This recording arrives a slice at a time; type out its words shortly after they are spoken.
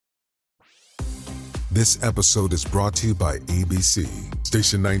This episode is brought to you by ABC.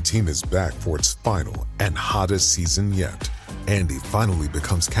 Station 19 is back for its final and hottest season yet. Andy finally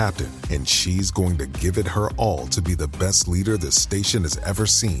becomes captain, and she's going to give it her all to be the best leader the station has ever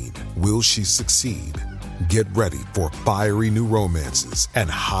seen. Will she succeed? Get ready for fiery new romances and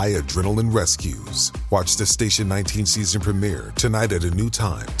high adrenaline rescues. Watch the Station 19 season premiere tonight at a new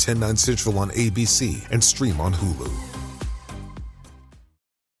time, 10/9 Central on ABC, and stream on Hulu.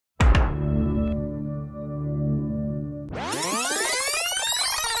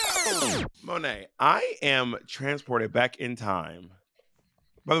 Monet, I am transported back in time.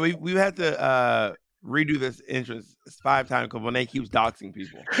 By the way, we've had to redo this entrance 5 times because Monet keeps doxing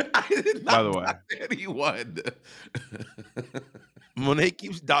people. I did not By the way, dox anyone. Monet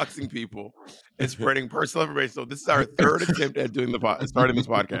keeps doxing people and spreading personal information. So this is our 3rd attempt at doing starting this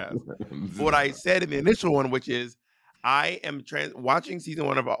podcast. What I said in the initial one, which is, I am watching season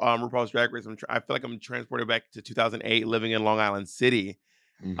 1 of RuPaul's Drag Race. I feel like I'm transported back to 2008, living in Long Island City.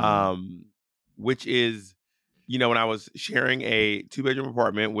 Mm-hmm. Which is, when I was sharing a 2-bedroom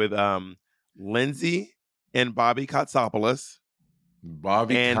apartment with Lindsay and Bobby Katsopoulos.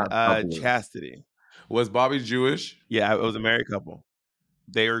 Chastity. Was Bobby Jewish? Yeah, it was a married couple.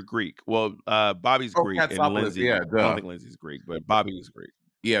 They are Greek. Well, Bobby's Greek and Lindsay. Yeah, I don't think Lindsay's Greek, but Bobby is Greek.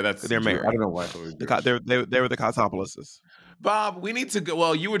 Yeah, they're married. I don't know why. They were the Katsopoulos. Bob, we need to go.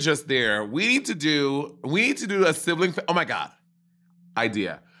 Well, you were just there. We need to do a sibling. Oh my God,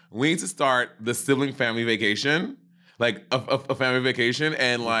 idea. We need to start the sibling family vacation, like a family vacation,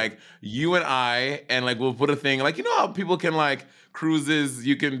 and like you and I, and like we'll put a thing, like how people can like cruises,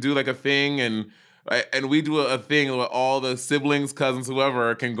 you can do like a thing, and we do a thing where all the siblings, cousins,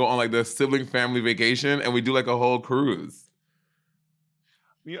 whoever can go on like the sibling family vacation, and we do like a whole cruise.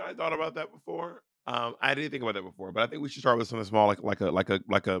 I thought about that before. I didn't think about that before, but I think we should start with something small, like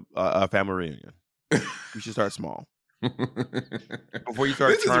a family reunion. We should start small. Before you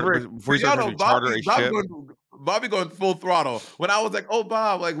start charter a ship. Bobby going full throttle. When I was like, oh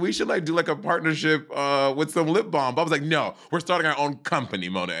Bob, like we should like do like a partnership with some lip balm. Bob was like, no, we're starting our own company,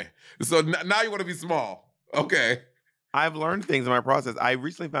 Monet. So now you want to be small. Okay. I've learned things in my process. I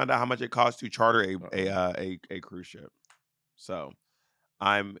recently found out how much it costs to charter a cruise ship. So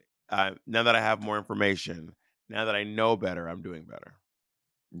I'm now that I have more information, now that I know better, I'm doing better.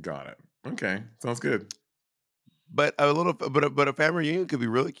 Got it. Okay. Sounds good. But a family reunion could be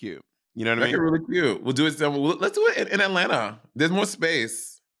really cute. You know what I mean? Really cute. We'll do it. Let's do it in Atlanta. There's more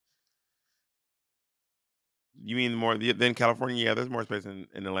space. You mean more than California? Yeah, there's more space in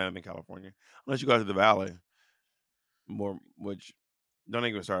Atlanta than California, unless you go to the Valley. More, which don't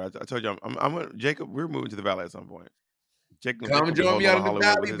even start. I told you, I'm Jacob. We're moving to the Valley at some point. Jacob, come join me out in the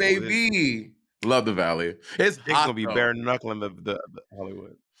Valley, baby. Love the Valley. It's gonna be bare knuckling the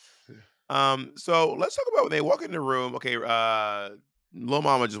Hollywood. So let's talk about when they walk in the room. Okay, Lil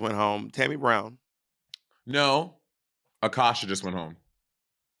Mama just went home. Tammy Brown. No, Akasha just went home.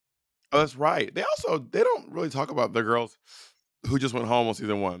 Oh, that's right. They don't really talk about the girls who just went home on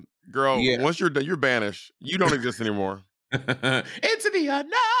season 1. Girl, once you're done, you're banished. You don't exist anymore. Into the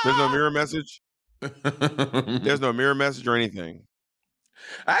unknown. There's no mirror message. There's no mirror message or anything.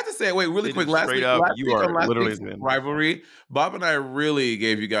 I have to say, wait, really quick. Last week, rivalry. Bob and I really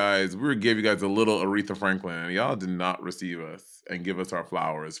gave you guys a little Aretha Franklin, and y'all did not receive us and give us our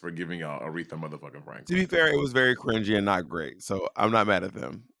flowers for giving y'all Aretha motherfucking Franklin. To be fair, it was very cringy and not great, so I'm not mad at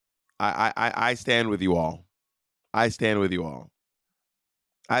them. I stand with you all. I stand with you all.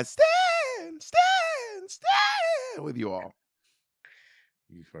 I stand with you all.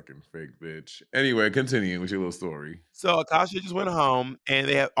 You fucking fake bitch. Anyway, continue with your little story. So Akasha just went home, and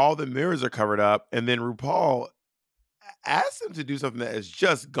they have all the mirrors are covered up, and then RuPaul asked them to do something that is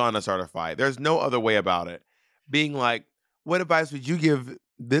just gonna start a fight. There's no other way about it. Being like, what advice would you give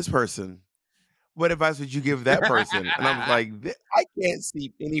this person? What advice would you give that person? And I'm like, I can't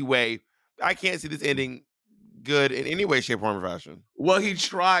see any way. I can't see this ending good in any way, shape, form, or fashion. Well, he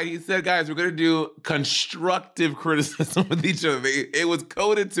tried. He said, guys, we're going to do constructive criticism with each other. It was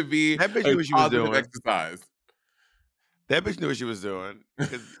coded to be that bitch knew what she was doing. Exercise. That bitch knew what she was doing.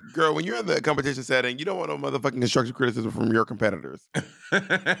 Girl, when you're in the competition setting, you don't want no motherfucking constructive criticism from your competitors. And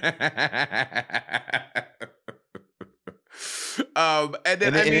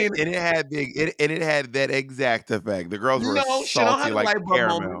it had that exact effect. The girls were salty like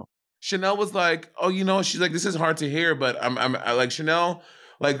caramel. Chanel was like, oh, she's like, this is hard to hear, but I like Chanel,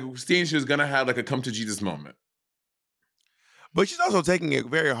 like seeing she was gonna have like a come to Jesus moment. But she's also taking it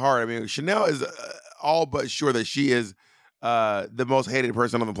very hard. I mean, Chanel is all but sure that she is the most hated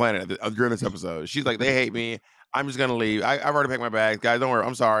person on the planet during this episode. She's like, they hate me. I'm just gonna leave. I've already packed my bags, guys. Don't worry.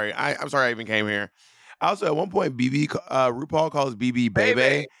 I'm sorry. I'm sorry I even came here. Also, at one point, RuPaul calls BB Bebe.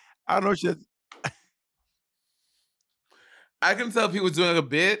 Baby. I don't know if she. I can tell if he was doing a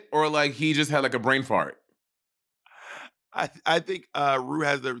bit or like he just had like a brain fart. I think Ru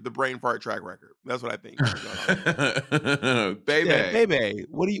has the brain fart track record. That's what I think. Baby. Yeah, Bebe,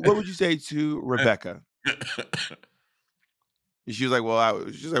 what would you say to Rebecca? And she was like,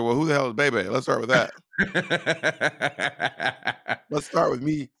 she's like, well, who the hell is Bebe? Let's start with that. Let's start with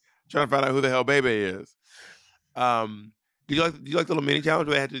me trying to find out who the hell Bebe is. Do you like the little mini challenge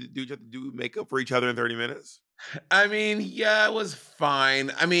where you have to do makeup for each other in 30 minutes? I mean, yeah, it was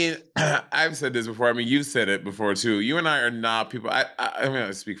fine. I mean, I've said this before. I mean, you've said it before too. You and I are not people. I mean, I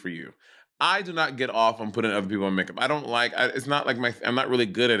speak for you. I do not get off on putting other people in makeup. I don't like. It's not like I'm not really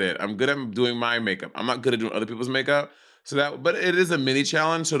good at it. I'm good at doing my makeup. I'm not good at doing other people's makeup. But it is a mini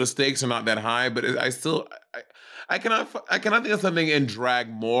challenge, so the stakes are not that high. But I cannot think of something in drag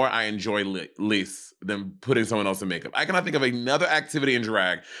more I enjoy least than putting someone else in makeup. I cannot think of another activity in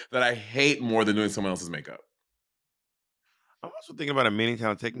drag that I hate more than doing someone else's makeup. I'm also thinking about a mini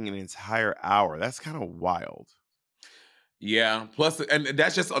challenge taking an entire hour. That's kind of wild. Yeah, plus, and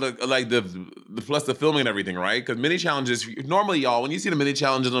that's just like the plus the filming and everything, right? Because mini challenges normally, y'all, when you see the mini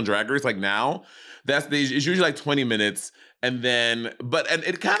challenges on Drag Race, like now, it's usually like 20 minutes, and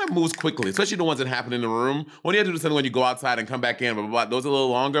it kind of moves quickly, especially the ones that happen in the room. When you have to do something when you go outside and come back in, blah, blah, blah, those are a little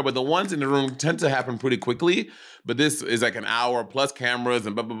longer, but the ones in the room tend to happen pretty quickly. But this is like an hour plus cameras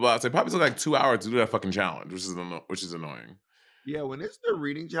and blah blah blah. So it probably took like 2 hours to do that fucking challenge, which is annoying. Yeah, when it's the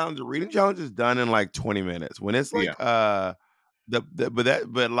reading challenge is done in like 20 minutes. When it's like but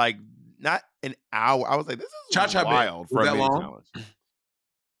like not an hour. I was like, this is Cha-cha wild for a mini challenge.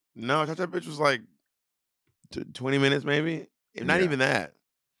 No, Cha-Cha Bitch was like 20 minutes maybe. Not even that.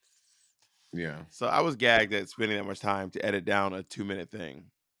 Yeah. So I was gagged at spending that much time to edit down a 2-minute thing.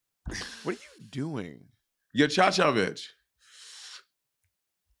 What are you doing? Your Cha-Cha Bitch.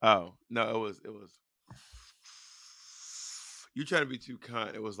 Oh, no, it was you trying to be too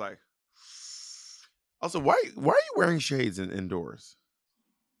kind. It was like, also, why are you wearing shades indoors?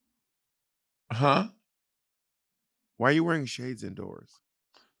 Huh? Why are you wearing shades indoors?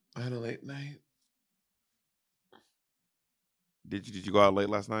 I had a late night. Did you go out late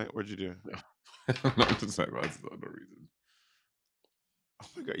last night? What'd you do? No, I'm just talking about no reason. Oh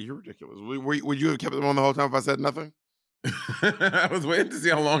my God, you're ridiculous. Would you have kept them on the whole time if I said nothing? I was waiting to see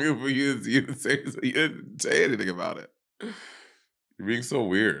how long it would you to say, so you didn't say anything about it. You're being so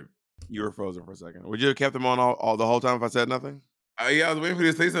weird. You were frozen for a second. Would you have kept them on all the whole time if I said nothing? Yeah, I was waiting for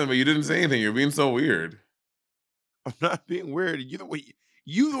you to say something, but you didn't say anything. You're being so weird. I'm not being weird. You the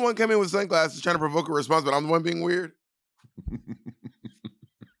one coming in with sunglasses trying to provoke a response, but I'm the one being weird.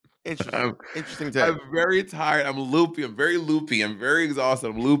 Interesting take. I'm very tired. I'm loopy. I'm very loopy. I'm very exhausted.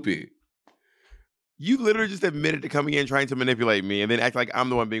 I'm loopy. You literally just admitted to coming in trying to manipulate me and then act like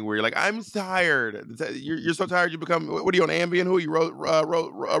I'm the one being weird. Like, I'm tired. You're so tired you become, what are you on Ambien? Who are you,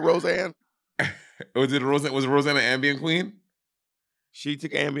 Roseanne? Was Roseanne an Ambien queen? She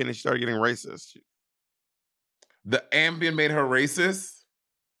took Ambien and she started getting racist. The Ambien made her racist?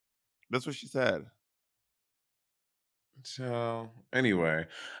 That's what she said. So, anyway.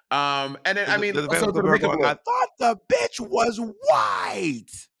 And then, I mean, I thought the bitch was white.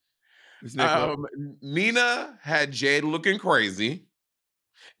 Nina had Jade looking crazy,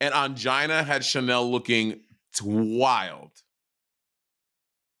 and Angina had Chanel looking wild.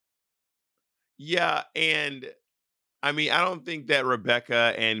 Yeah, and I mean, I don't think that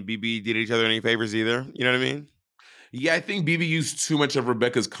Rebecca and BB did each other any favors either. You know what I mean? Yeah, I think BB used too much of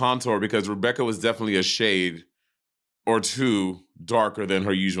Rebecca's contour because Rebecca was definitely a shade or two darker than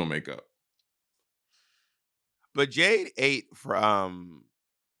her usual makeup. But Jade ate for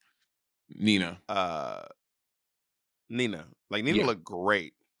Nina. Nina. Like, Nina looked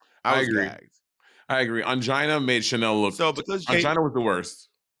great. I was agree. gagged. I agree. Angina made Chanel look... So, because Jade... Angina was the worst.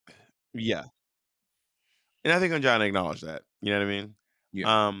 Yeah. And I think Angina acknowledged that. You know what I mean?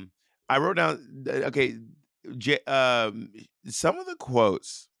 Yeah. I wrote down... Okay, some of the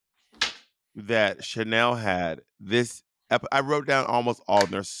quotes that Chanel had I wrote down almost all of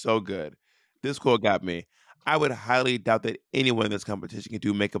them. They're so good. This quote got me. I would highly doubt that anyone in this competition can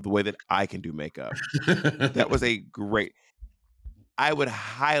do makeup the way that I can do makeup. That was a great... I would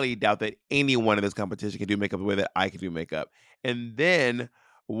highly doubt that anyone in this competition can do makeup the way that I can do makeup. And then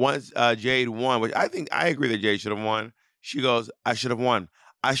once Jade won, which I agree that Jade should have won, she goes, I should have won.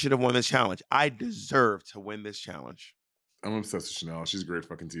 I should have won this challenge. I deserve to win this challenge. I'm obsessed with Chanel. She's great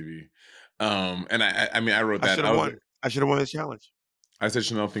fucking TV. And I mean, I wrote that. I should have won this challenge. I said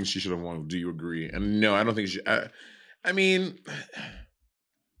Chanel thinks she should have won. Do you agree? And no, I don't think she... I mean,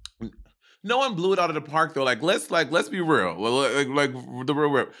 No one blew it out of the park though. Let's be real. Like the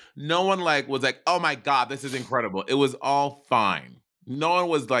real. No one was like, oh my God, this is incredible. It was all fine. No one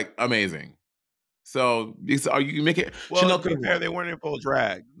was like amazing. So are you making Well, Chanel to could be have fair, won. they weren't in full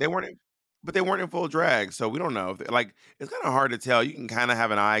drag. But they weren't in full drag, so we don't know. Like, it's kind of hard to tell. You can kind of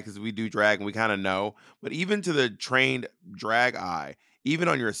have an eye because we do drag and we kind of know. But even to the trained drag eye, even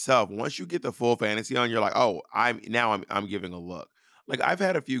on yourself, once you get the full fantasy on, you're like, oh, I'm giving a look. Like, I've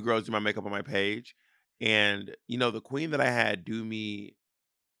had a few girls do my makeup on my page, and the queen that I had do me,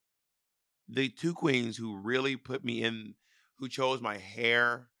 the two queens who really put me in, who chose my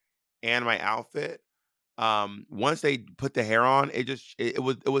hair and my outfit. Once they put the hair on, it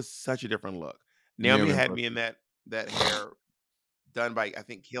was such a different look. Yeah, Naomi had me in that hair done by, I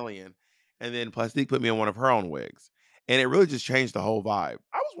think, Killian, and then Plastique put me in one of her own wigs, and it really just changed the whole vibe.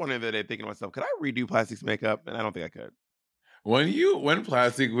 I was wondering the other day, thinking to myself, could I redo Plastique's makeup? And I don't think I could. When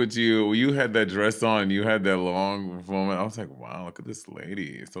Plastic with you had that dress on, you had that long moment. I was like, wow, look at this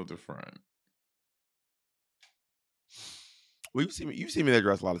lady. It's so different. Well, you've seen me in that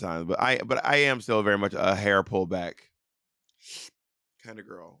dress a lot of times, but I am still very much a hair pullback kind of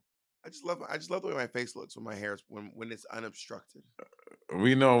girl. I just love the way my face looks when my hair is when it's unobstructed.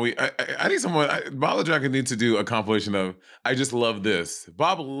 We know I need someone. Bob the Dragon needs to do a compilation of I just love this.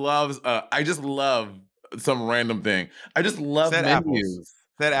 Bob loves I just love some random thing. I just love Said apples. menus.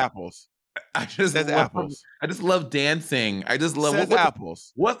 Said apples. I just Says love apples. I just love dancing. I just love Says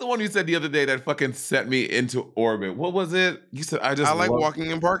apples. what's the one you said the other day that fucking set me into orbit? What was it? You said I I just like love walking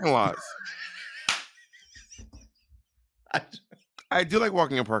in parking lots. I, I do like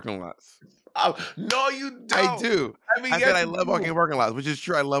walking in parking lots. no, you don't. I do. I mean, I yes, said I you love do. walking in parking lots, which is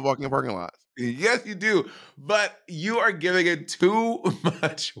true. I love walking in parking lots. Yes, you do. But you are giving it too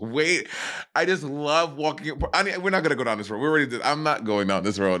much weight. I just love walking. I mean, we're not going to go down this road. We already did. I'm not going down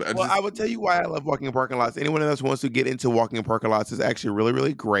this road. Well, I will tell you why I love walking in parking lots. Anyone else who wants to get into walking in parking lots is actually really,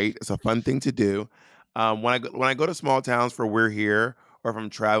 really great. It's a fun thing to do. When I go to small towns for We're Here, or if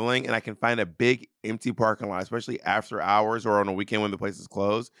I'm traveling and I can find a big empty parking lot, especially after hours or on a weekend when the place is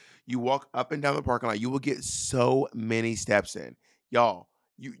closed, you walk up and down the parking lot. You will get so many steps in, y'all.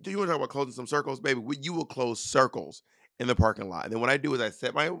 Do you want to talk about closing some circles, baby? You will close circles in the parking lot. And then what I do is I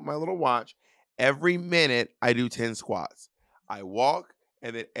set my little watch. Every minute I do 10 squats. I walk,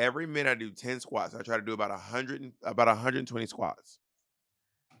 and then every minute I do 10 squats. I try to do about 120 squats.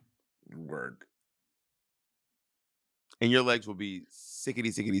 Work. And your legs will be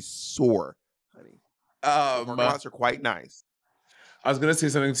sickety sore, honey. The parking lots are quite nice. I was gonna say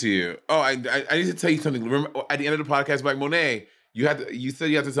something to you. Oh, I need to tell you something. Remember at the end of the podcast, like Monet, you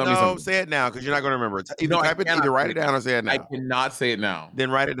said you had to tell me something. No, say it now because you're not going to remember. No, Either write it down or say it now. I cannot say it now. Then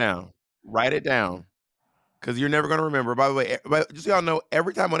write it down. Write it down because you're never going to remember. By the way, just so y'all know,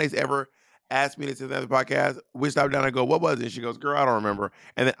 every time Monet's ever asked me to say the podcast, we stop down and go, "What was it?" And she goes, "Girl, I don't remember."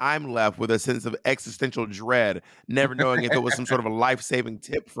 And then I'm left with a sense of existential dread, never knowing if it was some sort of a life-saving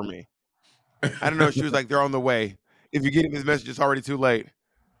tip for me. I don't know. She was like, "They're on the way. If you're getting this message, it's already too late."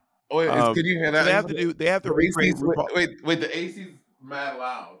 Oh, wait, can you hear that? So they have to recreate RuPaul. Wait, the AC's mad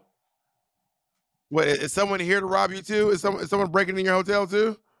loud. What, is someone here to rob you too? Is someone breaking in your hotel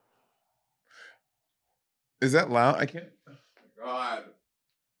too? Is that loud? I can't. Oh my God.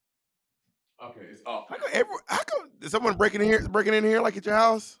 Okay, it's off. How come is someone breaking in here like at your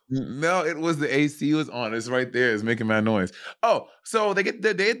house? No, it was the AC was on. It's right there. It's making mad noise. Oh, so they get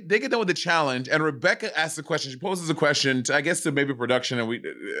done with the challenge, and Rebecca asks a question. She poses a question to, I guess, to maybe production and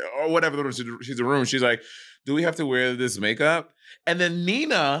or whatever. She's in the room. She's like, "Do we have to wear this makeup?" And then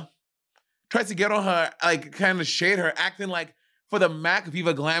Nina tries to get on her, like, kind of shade her, acting like for the MAC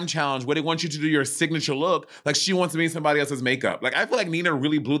Viva-Glam challenge, where they want you to do your signature look, like she wants to be somebody else's makeup. Like, I feel like Nina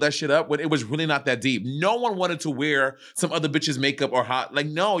really blew that shit up when it was really not that deep. No one wanted to wear some other bitch's makeup or hot. Like,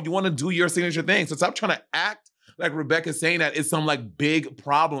 no, you want to do your signature thing. So stop trying to act like Rebecca's saying that it's some, like, big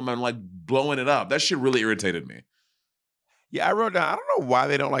problem and, like, blowing it up. That shit really irritated me. Yeah, I wrote down, I don't know why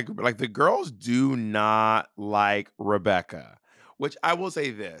they don't like the girls do not like Rebecca, which I will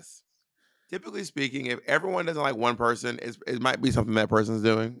say this. Typically speaking, if everyone doesn't like one person, it might be something that person's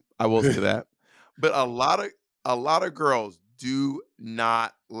doing. I will say that. But a lot of girls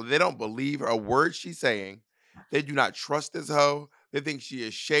they don't believe a word she's saying. They do not trust this hoe. They think she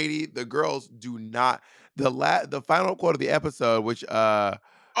is shady. The girls do not. The final quote of the episode, which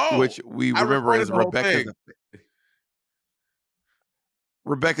we remember is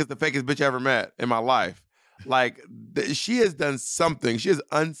Rebecca's the fakest bitch I ever met in my life. Like, she has done something. She has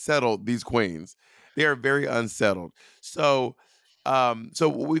unsettled these queens. They are very unsettled. So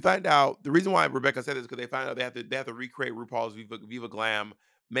we find out the reason why Rebecca said this is because they find out they have to recreate RuPaul's Viva-Glam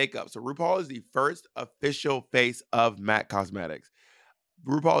makeup. So RuPaul is the first official face of MAC Cosmetics.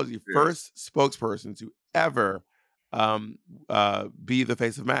 RuPaul is the first spokesperson to ever be the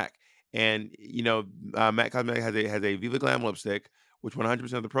face of MAC. And MAC Cosmetics has a Viva-Glam lipstick, which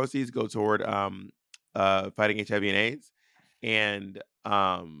 100% of the proceeds go toward fighting HIV and AIDS. And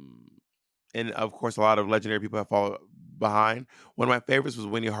of course, a lot of legendary people have followed behind. One of my favorites was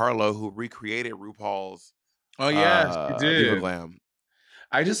Winnie Harlow, who recreated RuPaul's Oh yeah, she did. Viva-Glam.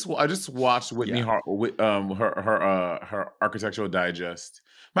 I just watched Whitney Yeah. her architectural digest.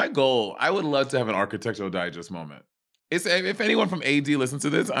 My goal, I would love to have an architectural digest moment. If anyone from AD listens to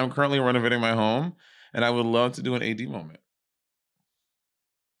this, I'm currently renovating my home, and I would love to do an AD moment.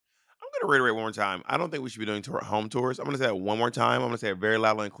 I'm going to reiterate one more time. I don't think we should be doing home tours. I'm going to say it one more time. I'm going to say it very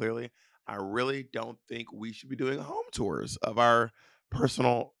loudly and clearly. I really don't think we should be doing home tours of our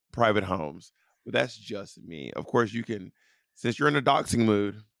personal private homes. But that's just me. Of course, you can, since you're in a doxing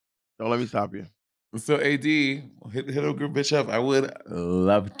mood, don't let me stop you. So AD, hit a group bitch up. I would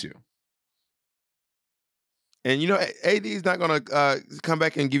love to. And AD is not going to come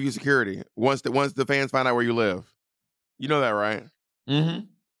back and give you security once the fans find out where you live. You know that, right? Mm-hmm.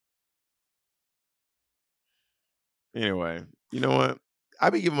 Anyway, you know what?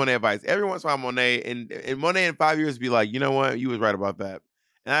 I be giving Monet advice every once in a while. Monet and Monet in 5 years be like, you know what? You was right about that.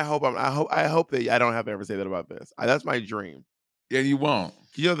 And I hope that I don't have to ever say that about this. That's my dream. Yeah, you won't.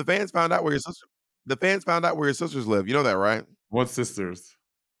 The fans found out where your sister. The fans found out where your sisters live. You know that, right? What sisters?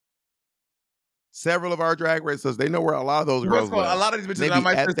 Several of our drag race sisters. They know where a lot of those girls live. A lot of these bitches are not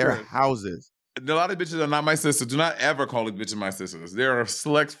my sisters. At their houses. A lot of bitches are not my sisters. Do not ever call these bitches my sisters. There are a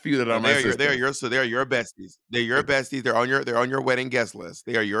select few that are my sisters. They're your besties. They're your besties. They're on your wedding guest list.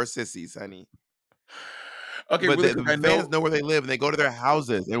 They are your sissies, honey. Okay, but really the fans know where they live, and they go to their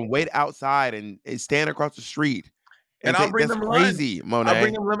houses and wait outside and stand across the street. And I'll bring them crazy, lunch. Monet. I'll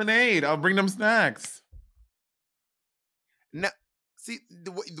bring them lemonade. I'll bring them snacks. Now, see,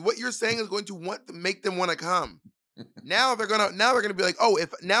 what you're saying is going to make them want to come. Now they're gonna be like, oh,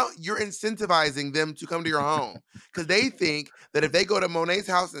 if now you're incentivizing them to come to your home because they think that if they go to Monet's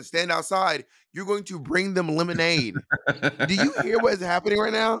house and stand outside, you're going to bring them lemonade. Do you hear what is happening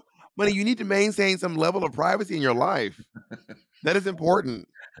right now? Money, you need to maintain some level of privacy in your life. That is important.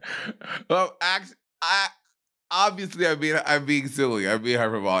 Well, obviously I'm being silly. I'm being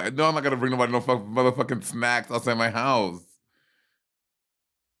hyperbolic. No, I'm not gonna bring nobody no motherfucking snacks outside my house.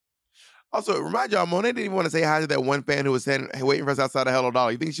 Also, remind y'all, Monet didn't even want to say hi to that one fan who was waiting for us outside of Hello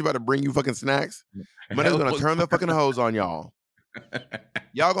Dolly. You think she's about to bring you fucking snacks? Monet's gonna turn the fucking hose on y'all.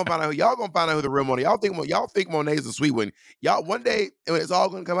 Y'all gonna find out who the real Monet. Y'all think Monet's the sweet one. Y'all one day when it's all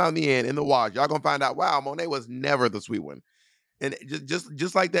gonna come out in the end in the wash, y'all gonna find out. Wow, Monet was never the sweet one. And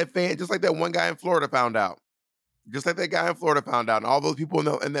just like that fan, just like that one guy in Florida found out. Just like that guy in Florida found out, and all those people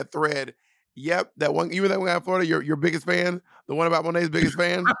in that thread. Yep, that one. You were that one guy in Florida. Your biggest fan, the one about Monet's biggest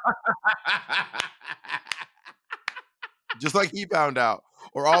fan. Just like he found out,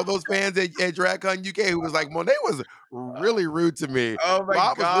 or all those fans at DragCon UK who was like, Monet was really rude to me. Oh my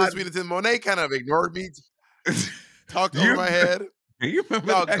Bob God, was really sweet. Monet kind of ignored me, talked over my head. You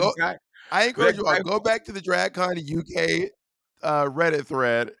remember that guy? I encourage you all go back to the DragCon UK Reddit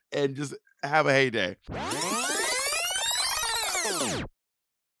thread and just have a heyday.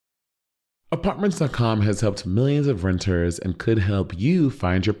 Apartments.com has helped millions of renters and could help you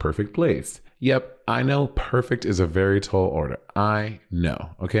find your perfect place. Yep, I know perfect is a very tall order. I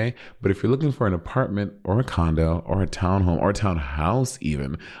know, okay? But if you're looking for an apartment or a condo or a townhome or a townhouse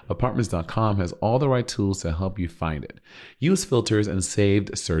even, Apartments.com has all the right tools to help you find it. Use filters and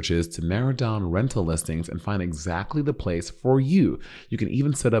saved searches to narrow down rental listings and find exactly the place for you. You can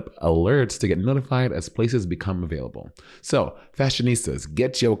even set up alerts to get notified as places become available. So, fashionistas,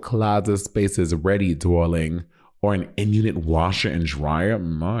 get your closet spaces ready, darling. Or an in-unit washer and dryer.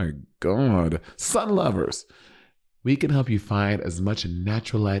 My God. Sun lovers. We can help you find as much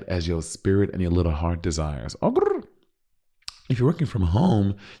natural light as your spirit and your little heart desires. If you're working from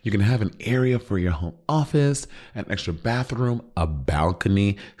home, you can have an area for your home office, an extra bathroom, a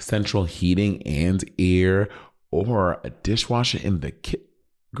balcony, central heating and air, or a dishwasher in the kitchen.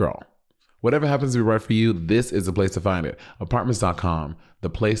 Girl, whatever happens to be right for you, this is the place to find it. Apartments.com, the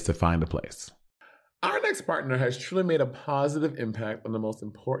place to find a place. Our next partner has truly made a positive impact on the most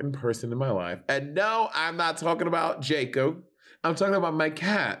important person in my life. And no, I'm not talking about Jacob. I'm talking about my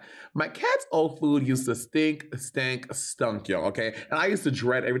cat. My cat's old food used to stunk, y'all, okay? And I used to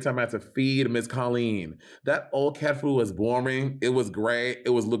dread every time I had to feed Miss Colleen. That old cat food was boring. It was gray. It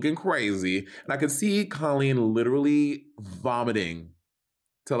was looking crazy. And I could see Colleen literally vomiting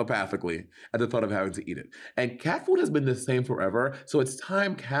telepathically at the thought of having to eat it. And cat food has been the same forever. So it's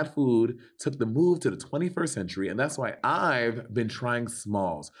time cat food took the move to the 21st century. And that's why I've been trying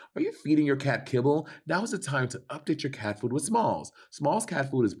Smalls. Are you feeding your cat kibble? Now is the time to update your cat food with Smalls. Smalls cat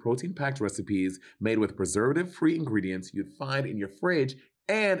food is protein-packed recipes made with preservative-free ingredients you'd find in your fridge,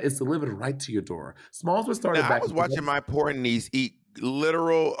 and it's delivered right to your door. Smalls was started Now, back I was watching my poor niece eat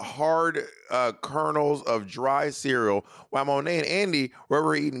literal hard kernels of dry cereal while Monet and Andy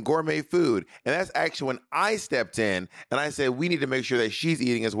were eating gourmet food. And that's actually when I stepped in and I said, we need to make sure that she's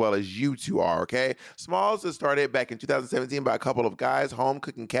eating as well as you two are, okay? Smalls was started back in 2017 by a couple of guys home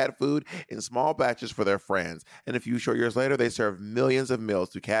cooking cat food in small batches for their friends. And a few short years later, they serve millions of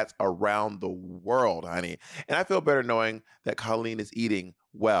meals to cats around the world, honey. And I feel better knowing that Colleen is eating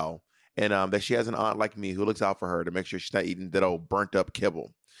well. And that she has an aunt like me who looks out for her to make sure she's not eating that old burnt up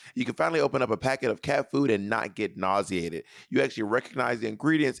kibble. You can finally open up a packet of cat food and not get nauseated. You actually recognize the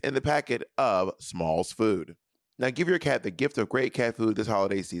ingredients in the packet of Smalls food. Now give your cat the gift of great cat food this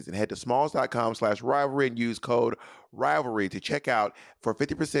holiday season. Head to smalls.com/rivalry and use code rivalry to check out for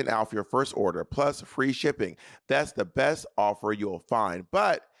 50% off your first order plus free shipping. That's the best offer you'll find.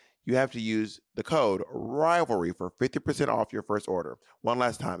 But you have to use the code RIVALRY for 50% off your first order. One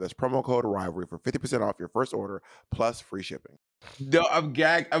last time, that's promo code RIVALRY for 50% off your first order plus free shipping. No, I'm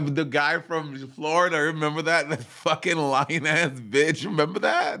gagged. I'm the guy from Florida. Remember that? That fucking lying ass bitch. Remember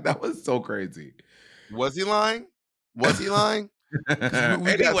that? That was so crazy. Was he lying? Was he lying? We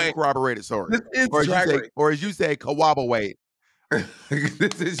Anyway, got some corroborated stories. This is Drag Race. Or as you say, Kawabawait.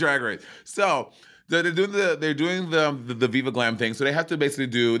 This is Drag Race. So they're doing the Viva-Glam thing. So they have to basically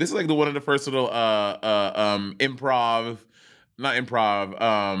do this is like one of the first little improv, not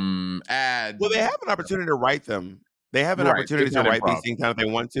improv, ads. Well, they have an opportunity to write them. They have an opportunity to write these things down if they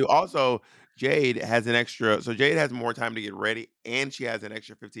want to. Also, Jade has an extra, so Jade has more time to get ready, and she has an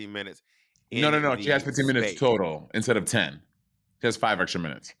extra 15 minutes. No. She has 15 minutes total instead of 10. She has 5 extra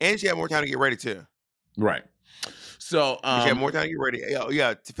minutes. And she had more time to get ready too. Right. So she had more time to get ready.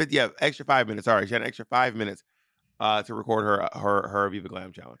 Extra 5 minutes. Sorry, she had an extra 5 minutes to record her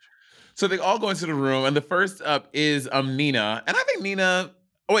Viva-Glam challenge. So they all go into the room, and the first up is Nina, and I think Nina.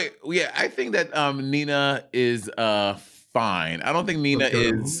 Oh wait, yeah, I think that Nina is fine. I don't think Nina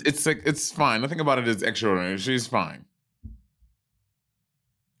is. It's like it's fine. Nothing about it is extraordinary. She's fine.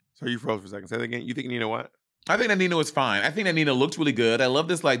 So you froze for a second. Say that again. You think Nina what? I think that Nina was fine. I think that Nina looked really good. I love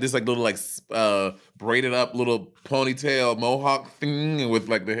this little braided up little ponytail mohawk thing with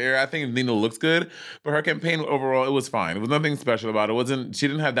like the hair. I think Nina looks good, but her campaign overall, it was fine. It was nothing special about it. She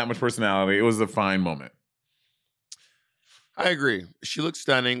didn't have that much personality. It was a fine moment. I agree. She looks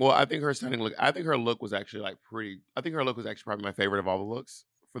stunning. Well, I think her look was actually like pretty. I think her look was actually probably my favorite of all the looks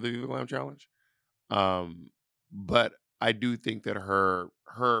for the Viva-Glam challenge. But I do think that her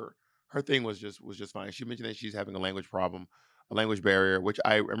thing was just fine. She mentioned that she's having a language problem, a language barrier, which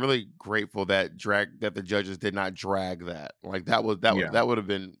I am really grateful that the judges did not drag that. Like that would have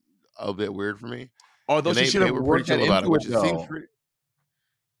been a bit weird for me. Although she should have worked pretty chill about it,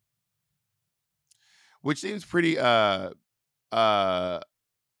 which seems pretty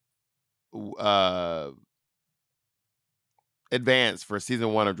advanced for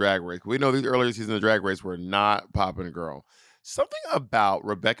season 1 of Drag Race. We know these earlier seasons of Drag Race were not popping, girl. Something about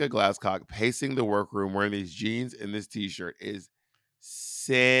Rebecca Glasscock pacing the workroom wearing these jeans and this t-shirt is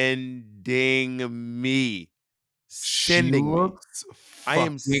sending me. I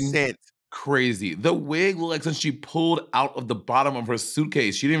am sent. Crazy. The wig looks like she pulled out of the bottom of her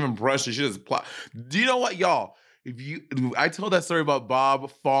suitcase. She didn't even brush it. She just Do you know what, y'all? I told that story about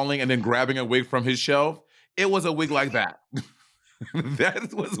Bob falling and then grabbing a wig from his shelf. It was a wig like that.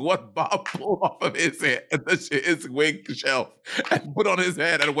 That was what Bob pulled off of his head, his wig shelf, and put on his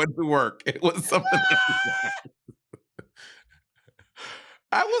head and went to work. It was something like that.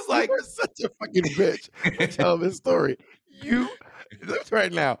 I was like, "You're such a fucking bitch." Tell this story.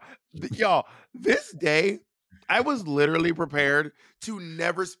 Right now, y'all. This day, I was literally prepared to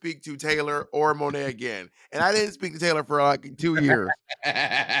never speak to Taylor or Monet again, and I didn't speak to Taylor for like 2 years.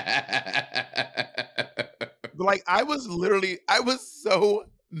 Like I was so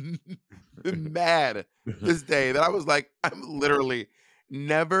mad this day that I was like, I'm literally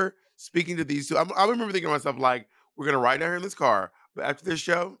never speaking to these two. I remember thinking to myself, like, we're gonna ride down here in this car, but after this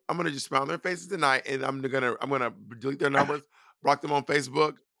show, I'm gonna just smile on their faces tonight, and I'm gonna delete their numbers, block them on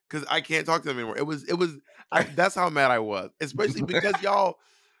Facebook, because I can't talk to them anymore. That's how mad I was, especially because y'all.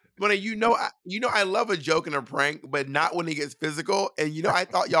 When I love a joke and a prank, but not when it gets physical. And I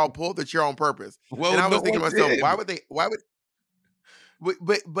thought y'all pulled the chair on purpose. Well, and I was thinking to myself,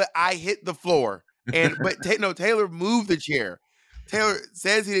 but I hit the floor, and Taylor moved the chair. Taylor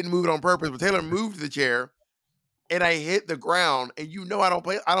says he didn't move it on purpose, but Taylor moved the chair, and I hit the ground. And I don't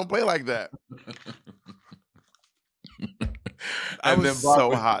play like that. I was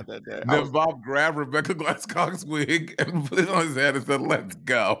so hot that day. Bob grabbed Rebecca Glasscock's wig and put it on his head and said, "Let's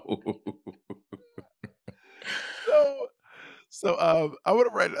go." So I want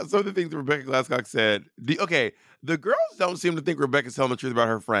to write some of the things that Rebecca Glasscock said. The girls don't seem to think Rebecca's telling the truth about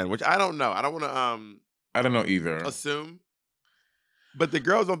her friend, which I don't know. I don't want to I don't know either. assume. But the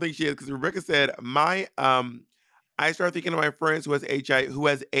girls don't think she is, because Rebecca said, I start thinking of my friends who has AIDS,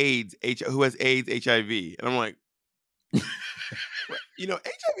 HIV. And I'm like,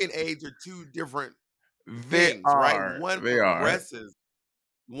 HIV and AIDS are two different things, right? One progresses.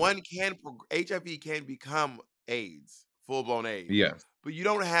 HIV can become AIDS, full-blown AIDS. Yes. But you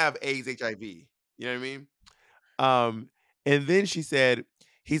don't have AIDS, HIV. You know what I mean? And then she said,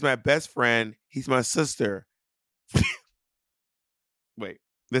 he's my best friend. He's my sister. Wait,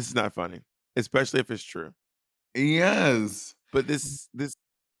 this is not funny, especially if it's true. Yes. But this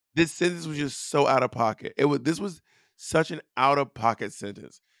sentence was just so out of pocket. This was such an out of pocket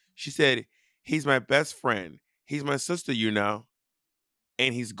sentence. She said, he's my best friend. He's my sister, and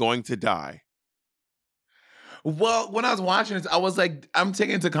he's going to die. Well, when I was watching this, I was like, I'm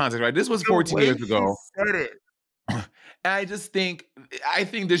taking into context, right? This was 14 years ago. She said it. And I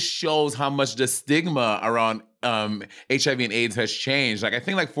think this shows how much the stigma around HIV and AIDS has changed. Like, I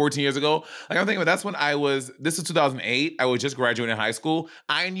think 14 years ago, I'm thinking this is 2008. I was just graduating high school.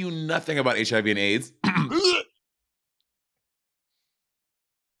 I knew nothing about HIV and AIDS.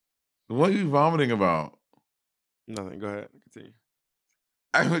 What are you vomiting about? Nothing. Go ahead. Continue.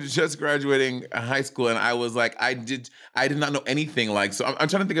 I was just graduating high school, and I was like, I did not know anything. So I'm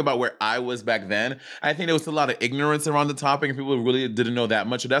trying to think about where I was back then. I think there was a lot of ignorance around the topic, and people really didn't know that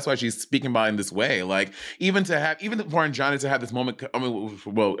much. So that's why she's speaking about it in this way. Even for Johnny to have this moment. Sorry,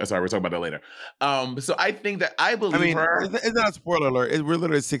 we're talking about that later. So I think that I believe her. It's not a spoiler alert. We're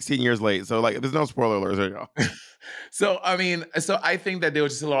literally 16 years late, so there's no spoiler alerts right now. So I think that there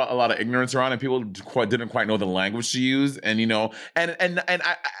was just a lot of ignorance around, and people didn't quite know the language to use, and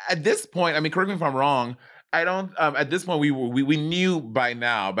I, at this point, correct me if I'm wrong. I don't. At this point, we knew by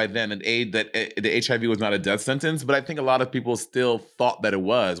then that the HIV was not a death sentence, but I think a lot of people still thought that it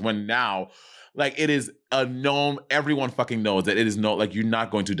was. When now, it is a known. Everyone fucking knows that it is you're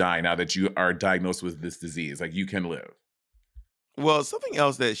not going to die now that you are diagnosed with this disease. You can live. Well, something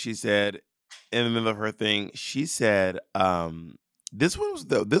else that she said in the middle of her thing, she said, this one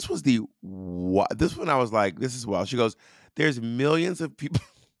I was like, this is wild. She goes, there's millions of people.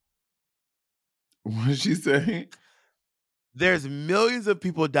 What did she say? There's millions of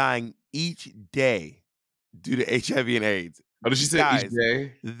people dying each day due to HIV and AIDS. Oh, did she say Guys, each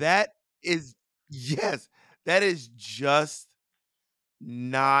day? That is just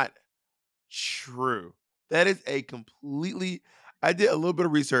not true. That is I did a little bit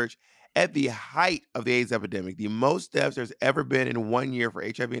of research. At the height of the AIDS epidemic, the most deaths there's ever been in 1 year for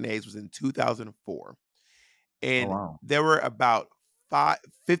HIV and AIDS was in 2004. And there were about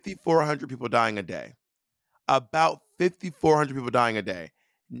 5,400 people dying a day. About 5,400 people dying a day.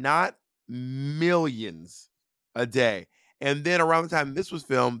 Not millions a day. And then around the time this was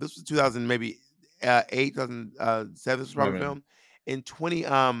filmed, this was 2000, maybe 8, 2007, this was probably filmed. In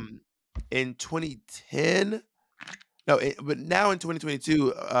 2010... No, but now in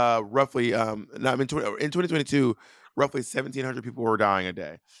 2022, roughly, in 2022, roughly 1,700 people were dying a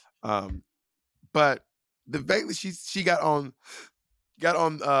day. But the fact that she got on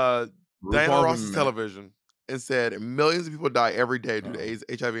Diana Ross's television and said millions of people die every day due to AIDS,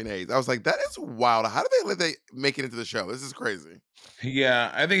 HIV and AIDS. I was like, that is wild. How did they make it into the show? This is crazy.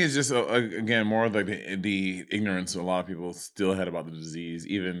 Yeah, I think it's just again more of the ignorance a lot of people still had about the disease.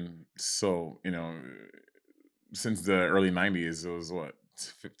 Even so, since the early 90s, it was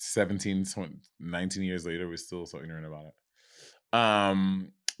 17, 19 years later, we're still so ignorant about it.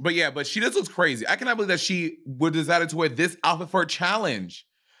 But she just looks crazy. I cannot believe that she would decided to wear this outfit for a challenge.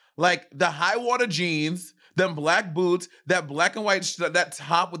 The high water jeans, them black boots, that black and white, that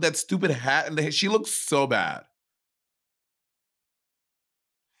top with that stupid hat, and she looks so bad.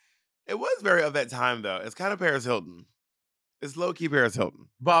 It was very of that time, though. It's kind of Paris Hilton. It's low-key Paris Hilton.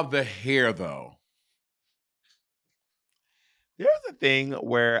 Bob, the hair, though. There's a thing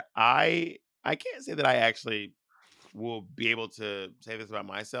where I can't say that I actually will be able to say this about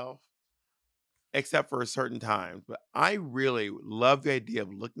myself, except for certain times. But I really love the idea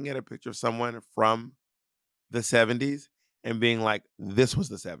of looking at a picture of someone from the 70s and being like, this was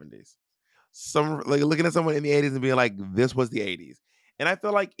the 70s. Looking at someone in the 80s and being like, this was the 80s. And I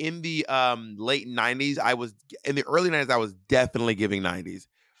feel like in the late 90s, in the early 90s, I was definitely giving 90s.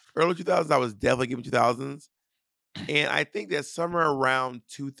 Early 2000s, I was definitely giving 2000s. And I think that somewhere around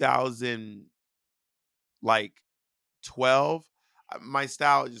 2000, like 12, my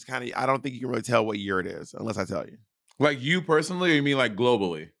style just kind of, I don't think you can really tell what year it is unless I tell you. Like you personally, or you mean like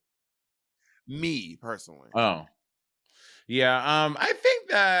globally? Me personally. Oh. Yeah, I think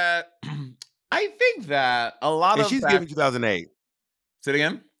that a lot And of she's giving 2008. Say it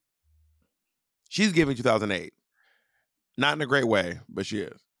again? She's giving 2008. Not in a great way, but she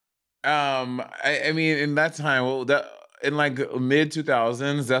is. I mean, in that time, well, that in like mid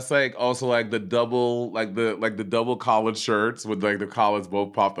 2000s, that's like also like the double, like the double collared shirts with like the collars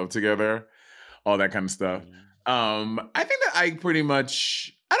both popped up together, all that kind of stuff. I think that I pretty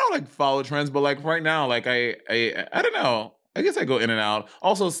much I don't like follow trends, but like right now, like I don't know. I guess I go in and out.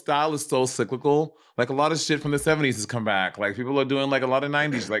 Also, style is so cyclical. Like a lot of shit from the 70s has come back. Like people are doing like a lot of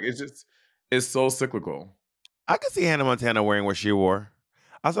 90s. Like it's so cyclical. I could see Hannah Montana wearing what she wore.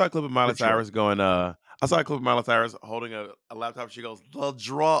 I saw a clip of Miley For sure. Cyrus I saw a clip of Miley Cyrus holding a laptop. She goes, the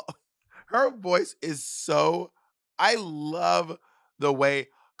draw. Her voice is so, I love the way,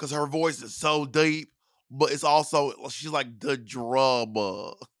 because her voice is so deep, but it's also, she's like the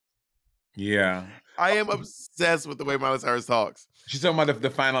drama. Yeah. I am obsessed with the way Miley Cyrus talks. She's talking about the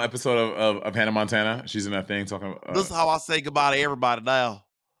final episode of Hannah Montana. She's in that thing talking about. This is how I say goodbye to everybody now.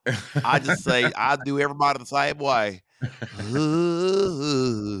 I just say, I do everybody the same way.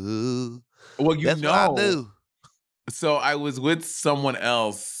 Ooh, Well, that's what I do. So I was with someone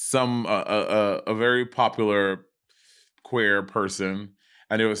else, a very popular queer person,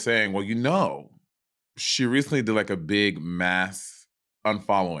 and they were saying, "Well, she recently did like a big mass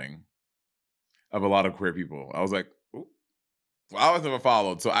unfollowing of a lot of queer people." I was like, "Ooh." Well, I was never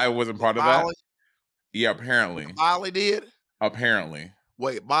followed, so I wasn't part of that. Yeah, apparently. Miley did? Apparently.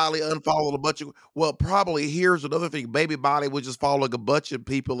 Wait, Miley unfollowed a bunch of. Well, probably here's another thing. Baby Miley was just following a bunch of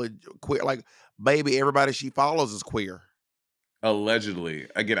people and queer. Like, baby, everybody she follows is queer. Allegedly.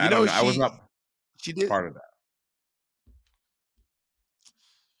 Again, You I know, don't know. I was not she did part of that.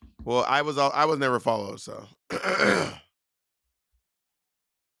 Well, I was never followed, so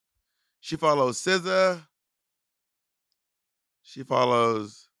she follows SZA. She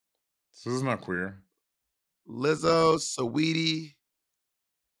follows So this is not queer. Lizzo, Saweetie,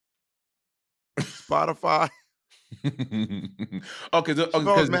 Spotify. Okay, She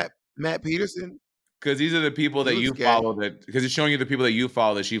follows Matt Peterson. Because these are the people that you follow because it's showing you the people that you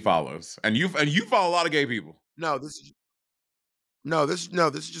follow that she follows. And you follow a lot of gay people. This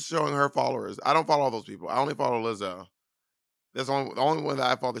is just showing her followers. I don't follow all those people. I only follow Lizzo. That's the only one that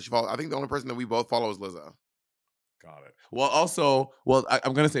I follow that she follows. I think the only person that we both follow is Lizzo. Got it. Well, also,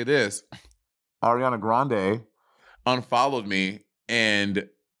 I'm gonna say this. Ariana Grande unfollowed me, and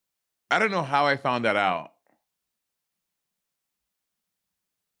I don't know how I found that out.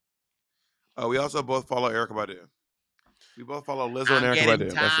 Oh, we also both follow Erykah Badu. We both follow Lizzo and Erykah Badu. I'm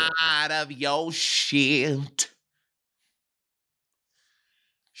getting tired of your shit.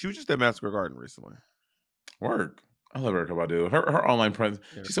 She was just at Madison Square Garden recently. Work. I love Erykah Badu. Her online presence.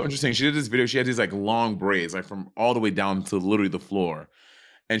 Yeah, she's so interesting. She did this video. She had these like long braids, like from all the way down to literally the floor,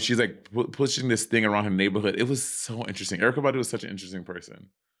 and she's like pushing this thing around her neighborhood. It was so interesting. Erykah Badu is such an interesting person.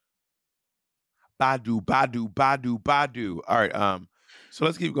 Badu. All right. So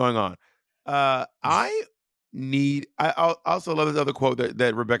let's keep going on. I also love this other quote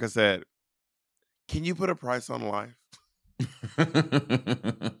that Rebecca said. Can you put a price on life?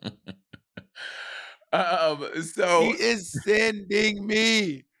 So he is sending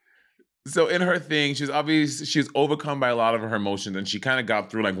me. So in her thing, she's overcome by a lot of her emotions, and she kind of got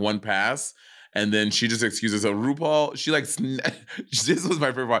through like one pass, and then she just excuses her. RuPaul, she like this was my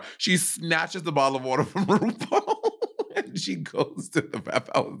favorite part. She snatches the bottle of water from RuPaul. And she goes to the bath.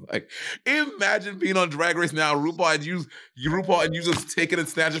 I was like, imagine being on Drag Race now. RuPaul and you just take it and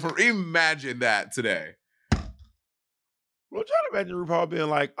snatch it from. Imagine that today. Well, try to imagine RuPaul being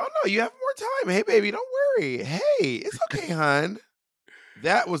like, "Oh no, you have more time. Hey, baby, don't worry. Hey, it's okay, hon."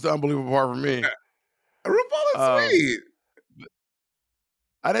 That was the unbelievable part for me. RuPaul is sweet.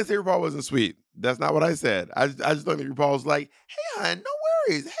 I didn't say RuPaul wasn't sweet. That's not what I said. I just don't think RuPaul was like, "Hey, hon, no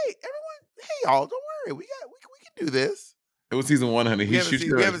worries. Hey, everyone. Hey, y'all, don't worry. We can do this." It was season 1, honey. We haven't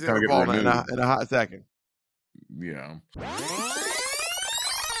seen RuPaul in a hot second. Yeah.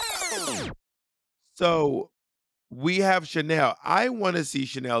 So we have Chanel. I want to see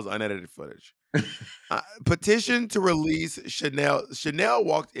Chanel's unedited footage. Petition to release Chanel. Chanel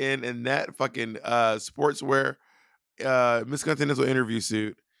walked in that fucking sportswear Miss Continental interview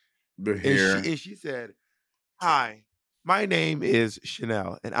suit. The hair. And she said, "Hi, My name is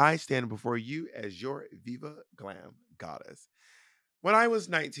Chanel, and I stand before you as your Viva-Glam goddess. When I was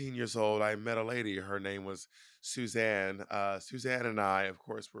 19 years old, I met a lady. Her name was Suzanne. Suzanne and I, of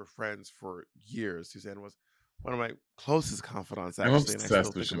course, were friends for years. Suzanne was one of my closest confidants, I'm actually, and I still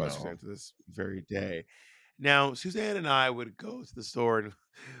obsessed with think about Suzanne Chanel. to this very day. Now, Suzanne and I would go to the store, and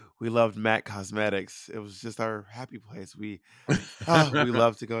we loved MAC Cosmetics. It was just our happy place. We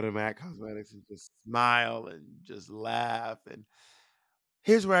love to go to MAC Cosmetics and just smile and just laugh. And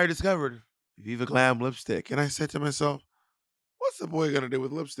here's where I discovered Viva Glam lipstick. And I said to myself, what's the boy gonna do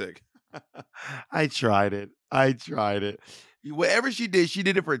with lipstick? I tried it. I tried it. Whatever she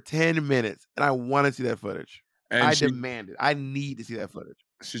did it for 10 minutes. And I want to see that footage. And I demand it. I need to see that footage.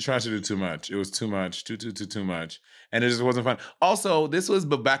 she tried to do too much. It was too much, too much, and it just wasn't fun. Also, this was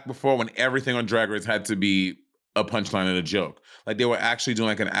back before when everything on Drag Race had to be a punchline and a joke. Like they were actually doing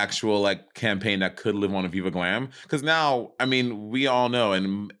like an actual like campaign that could live on a Viva Glam. Because now, I mean, we all know,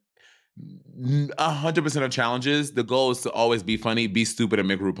 and 100% of challenges, the goal is to always be funny, be stupid, and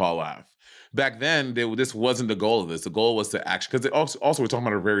make RuPaul laugh. Back then, this wasn't the goal of this. The goal was to actually, because also we're talking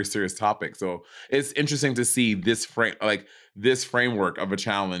about a very serious topic. So it's interesting to see this this framework of a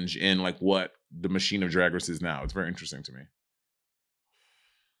challenge in like what the machine of Drag Race is now. It's very interesting to me.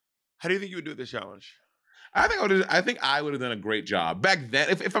 How do you think you would do this challenge? I think I would have done a great job back then.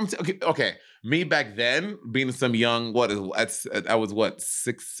 If I'm okay, me back then being some young I was what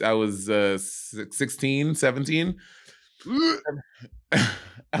 16, 17.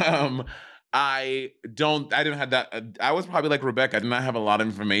 I didn't have that. I was probably like Rebecca. I did not have a lot of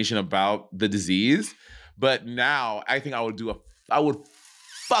information about the disease, but now I think I would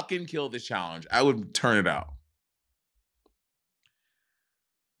fucking kill this challenge. I would turn it out.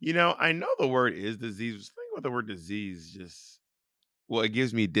 You know, I know the word is disease. Just think about the word disease. It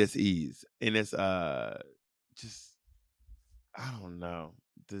gives me dis-ease, and it's just I don't know,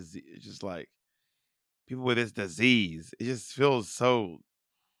 disease. It's just like people with this disease. It just feels so.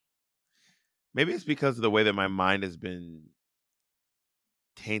 Maybe it's because of the way that my mind has been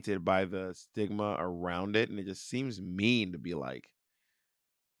tainted by the stigma around it, and it just seems mean to be like.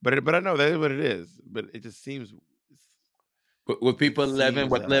 But I know that is what it is. But it just seems. With people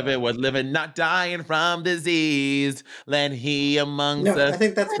Seems living, not dying from disease. Let he amongst No, us. I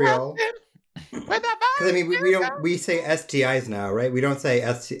think that's real. Because I mean, we say STIs now, right? We don't say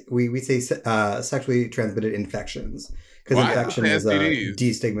we say sexually transmitted infections because infection is a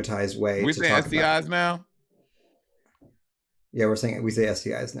destigmatized way we to say talk STIs about. now. Yeah, we say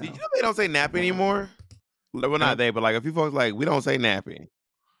STIs now. You know they don't say nappy anymore. Well, not they, but like a few folks like we don't say nappy.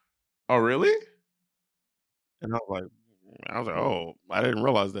 Oh, really? And I was like, oh, I didn't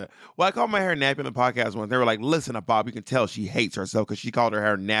realize that. Well, I called my hair nappy in the podcast once. They were like, listen up, Bob, you can tell she hates herself because she called her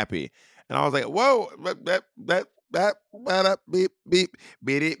hair nappy. And I was like, whoa, beep, beep,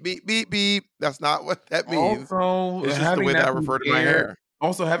 beep, beep, beep, beep. That's not what that means. Also, it's just the way that I refer to my hair.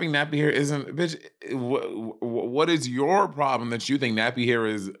 Also, having nappy hair isn't, bitch. What is your problem that you think nappy hair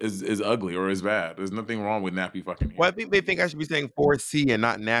is ugly or is bad? There's nothing wrong with nappy fucking hair. Well, I think they think I should be saying 4C and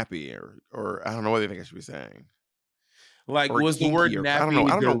not nappy, or I don't know what they think I should be saying. Like, was the word nappy? I don't know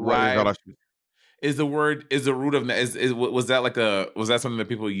what they thought I should be. Is the root of was that something that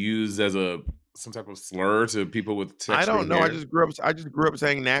people use as some type of slur to people with texture? I don't know. Hair? I just grew up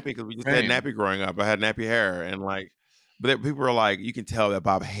saying nappy because we just had nappy growing up. I had nappy hair, and like, but people were like, you can tell that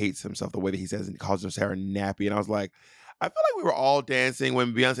Bob hates himself the way that he says and calls his hair nappy. And I was like, I feel like we were all dancing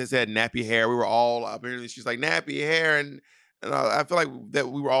when Beyonce said nappy hair. We were all up here, and she's like nappy hair, and I feel like that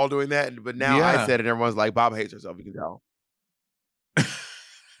we were all doing that. But now I said it, and everyone's like, Bob hates herself. You can tell.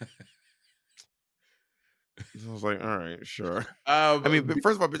 I was like, all right, sure. I mean, but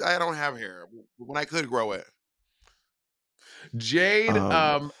first of all, I don't have hair when I could grow it. Jade,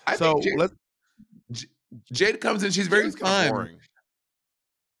 I think Jade comes in. She's very fun. Boring.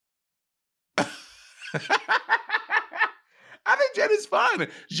 I think Jade is fun.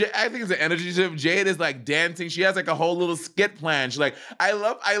 I think it's an energy shift. Jade is like dancing. She has like a whole little skit plan. She's like, I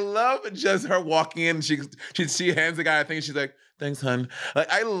love just her walking in. She hands the guy a thing. She's like, thanks, hun.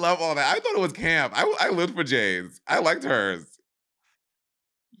 Like, I love all that. I thought it was camp. I lived for Jade's. I liked hers.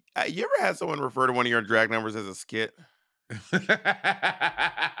 You ever had someone refer to one of your drag numbers as a skit?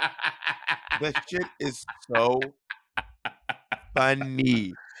 That shit is so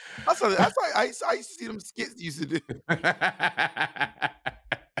funny. That's why I used to see them skits you used to do.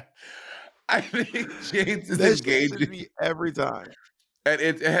 I think Jade's is engaging me every time. And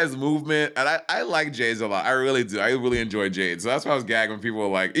it has movement. And I like Jade's a lot. I really do. I really enjoy Jade. So that's why I was gagging when people were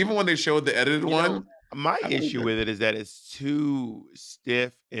like, even when they showed the edited one. My I believe issue it. with it is that it's too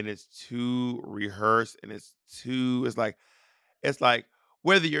stiff and it's too rehearsed and it's like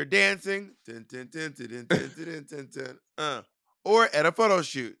whether you're dancing dun, dun, dun, dun, dun, dun, dun, dun, dun, or at a photo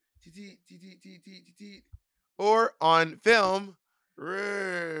shoot or on film.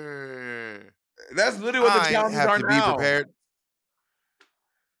 That's literally what the I challenges have are to be now. prepared.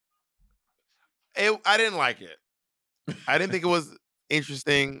 I didn't like it. I didn't think it was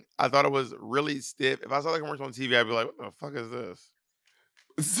interesting. I thought it was really stiff. If I saw the commercial on TV, I'd be like, "What the fuck is this?"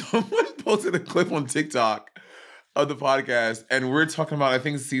 Someone posted a clip on TikTok of the podcast, and we're talking about, I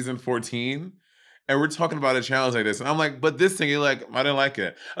think, season 14, and we're talking about a challenge like this. And I'm like, but this thing, you're like, I didn't like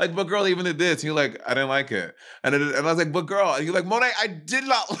it. Like, but girl, even did this. And you're like, I didn't like it. And I was like, but girl, and you're like, Monet, I did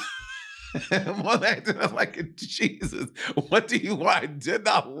not. Monet, I did not like it. Jesus, what do you want? I did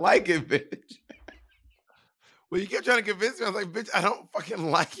not like it, bitch. Well, you kept trying to convince me. I was like, bitch, I don't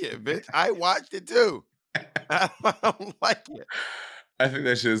fucking like it, bitch. I watched it too. I don't like it. I think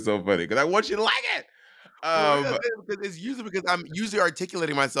that shit is so funny because I want you to like it. Because it's usually because I'm usually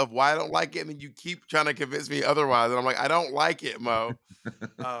articulating myself why I don't like it, and then you keep trying to convince me otherwise. And I'm like, I don't like it, Mo.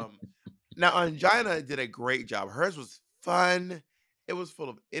 Now, Angina did a great job. Hers was fun. It was full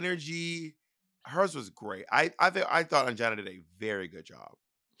of energy. Hers was great. I thought Angina did a very good job.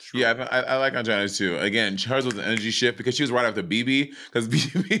 Truly. Yeah, I like Angina too. Again, hers was an energy shift because she was right after BB, because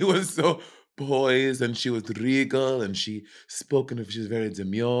BB was so poised and she was regal and she she was very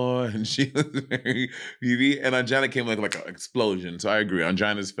demure and she was very BB. And Angina came like an explosion. So I agree.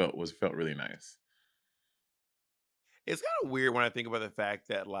 Angina's felt really nice. It's kind of weird when I think about the fact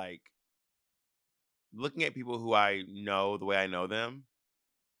that, like, looking at people who I know the way I know them,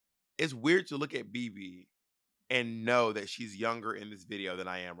 it's weird to look at BB and know that she's younger in this video than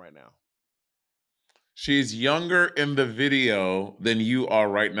I am right now. She's younger in the video than you are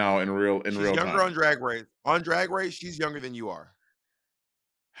right now in real time. She's younger on Drag Race. On Drag Race, she's younger than you are.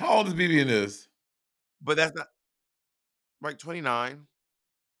 How old is BB in this? But that's not like 29.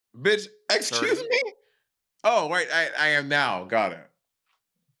 Bitch, excuse 30. me? Oh, right. I am now. Got it.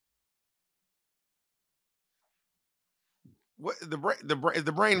 What is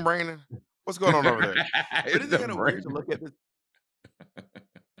the brain braining? What's going on over there? But it's kind of weird to look at this.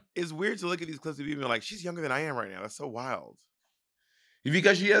 It's weird to look at these clips of people like, she's younger than I am right now. That's so wild.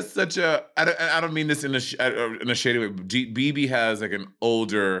 Because she has such a, I don't mean this in a shady way. BB has like an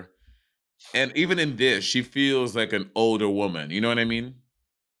older, and even in this, she feels like an older woman. You know what I mean?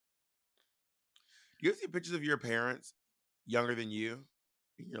 You see pictures of your parents younger than you,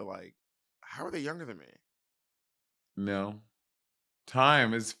 and you're like, how are they younger than me? No.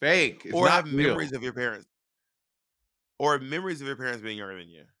 Time is fake. It's or not have real. memories of your parents. Or memories of your parents being younger than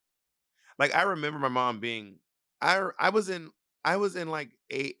you. Like, I remember my mom being, I was in like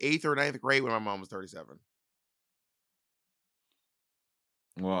 8th or 9th grade when my mom was 37.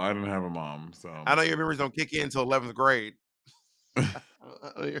 Well, I don't have a mom, so I know your memories don't kick in until 11th grade. I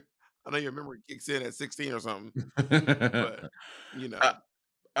know your memory kicks in at 16 or something. But, you know.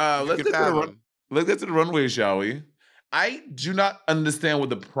 Let's get to the runway, shall we? I do not understand what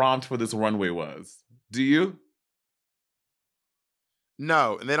the prompt for this runway was. Do you?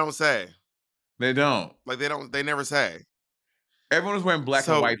 No, and they don't say. They don't. Like, they never say. Everyone was wearing black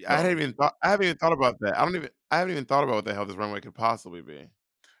and white. I haven't even thought about that. I haven't even thought about what the hell this runway could possibly be.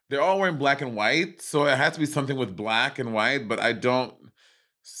 They're all wearing black and white, so it has to be something with black and white, but I don't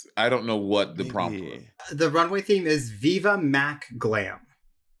know what the prompt was. The runway theme is Viva-Glam.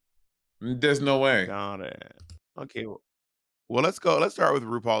 There's no way. Got it. Okay. Well, let's go. Let's start with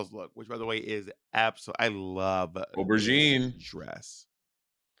RuPaul's look, which, by the way, is I love aubergine dress.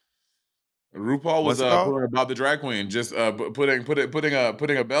 RuPaul was putting about the drag queen, just putting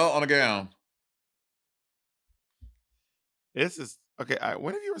a belt on a gown. This is okay.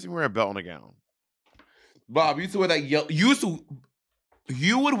 When have you ever seen me wear a belt on a gown? Bob, you used to wear that yellow.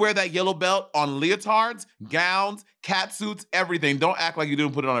 You would wear that yellow belt on leotards, gowns, cat suits, everything. Don't act like you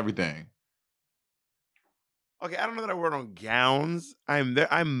didn't put it on everything. Okay, I don't know that I wore it on gowns. I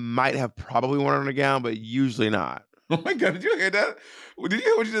might have probably worn it on a gown, but usually not. Oh my God, did you hear that? Did you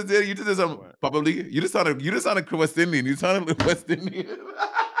hear what you just did? You did this probably. You just sounded West Indian. You sounded West Indian.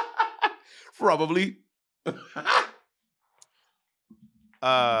 Probably.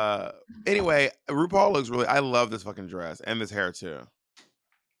 Anyway, RuPaul looks really, I love this fucking dress and this hair too.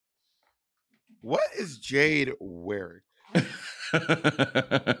 What is Jade wearing?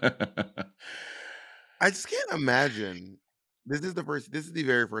 I just can't imagine. This is the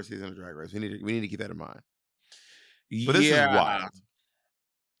very first season of Drag Race. We need to keep that in mind. But this is wild.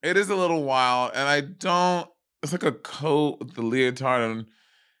 It is a little wild, and it's like a coat with the leotard, and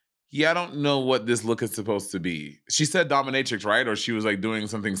Yeah, I don't know what this look is supposed to be. She said dominatrix, right? Or she was like doing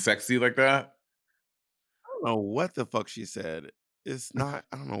something sexy like that. I don't know what the fuck she said. It's not.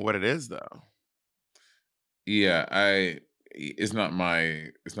 I don't know what it is though. Yeah, it's not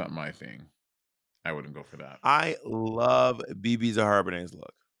my thing. I wouldn't go for that. I love BB Zahara-Benet's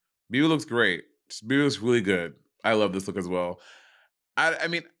look. BB looks great. BB looks really good. I love this look as well. I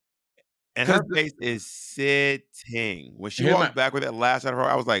mean, and her face is sitting. When she Here's walked back with that lash out of her,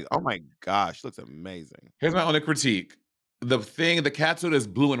 I was like, oh my gosh, she looks amazing. Here's my only critique. The catsuit is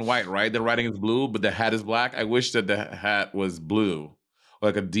blue and white, right? The writing is blue, but the hat is black. I wish that the hat was blue,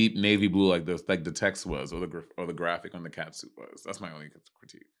 like a deep navy blue, like the text was, or the graphic on the catsuit was. That's my only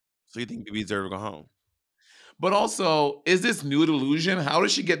critique. So you think BB deserves to go home? But also, is this nude illusion? How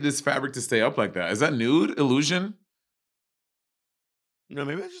does she get this fabric to stay up like that? Is that nude illusion? You know,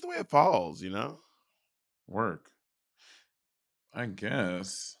 maybe it's just the way it falls, you know? Work. I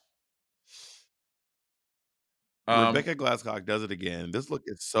guess. Rebecca Glasscock does it again. This look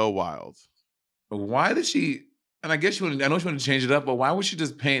is so wild. Why did she? And I guess I know she wanted to change it up, but why would she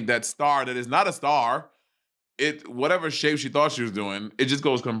just paint that star that is not a star? Whatever shape she thought she was doing, it just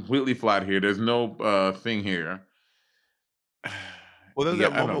goes completely flat here. There's no thing here. Well, there's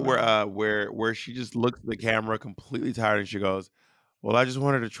that moment where she just looks at the camera completely tired and she goes, well, I just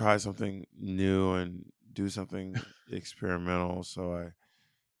wanted to try something new and do something experimental. So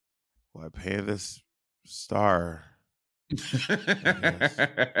I painted this star.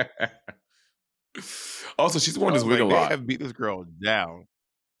 Also, she's worn this wig a lot. They have beat this girl down.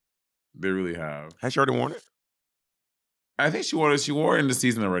 They really have. Has she already worn it? I think she wore it. She wore it in the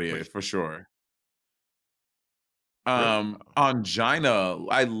season already, for sure. Ongina,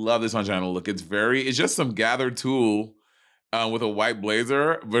 I love this Ongina look. It's just some gathered tulle with a white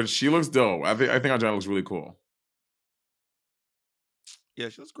blazer, but she looks dope. I think Ongina looks really cool. Yeah,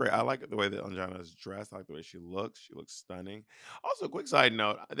 she looks great. I like the way that Ongina is dressed. I like the way she looks. She looks stunning. Also, quick side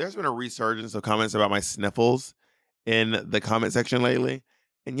note, there's been a resurgence of comments about my sniffles in the comment section lately.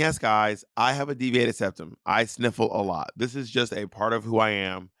 And yes, guys, I have a deviated septum. I sniffle a lot. This is just a part of who I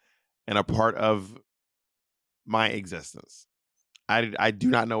am and a part of my existence. I do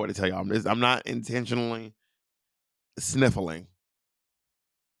not know what to tell y'all. I'm not intentionally sniffling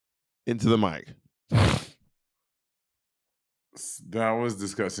into the mic. That was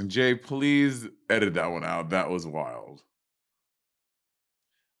disgusting. Jay, please edit that one out. That was wild.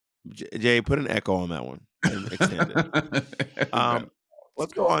 Jay, put an echo on that one and extend it.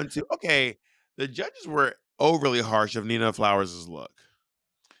 Let's go on to, okay, the judges were overly harsh of Nina Flowers' look.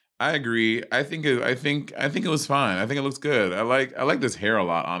 I agree. I think it was fine. I think it looks good. I like this hair a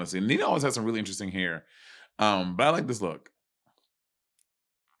lot, honestly. Nina always has some really interesting hair. But I like this look.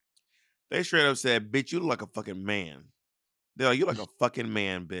 They straight up said, bitch, you look like a fucking man. They're like, you look like a fucking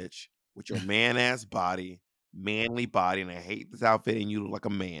man, bitch, with your man-ass body, manly body, and I hate this outfit, and you look like a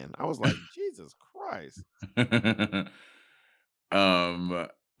man. I was like, Jesus Christ. Let's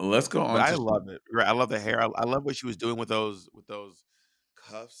go on. I love it. I love the hair. I love what she was doing with those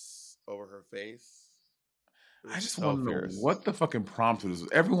cuffs over her face. I just want to know what the fucking prompt was.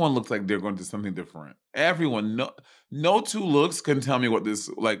 Everyone looks like they're going to do something different. Everyone, no two looks can tell me what this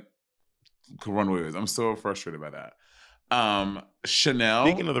runway is. I'm so frustrated by that. Chanel.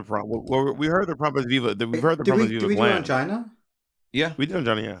 Speaking of the prompt, we heard the prompt as Viva. We've heard the prompt as Viva-Glam. Did we do Ongina? Yeah, we did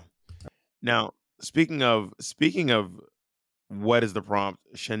Ongina. Yeah. Now, speaking of what is the prompt,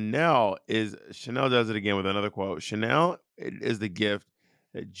 Chanel does it again with another quote. Chanel is the gift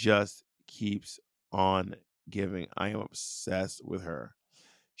that just keeps on giving. I am obsessed with her.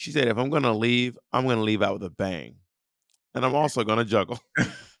 She said, if I'm going to leave, I'm going to leave out with a bang. And I'm also going to juggle.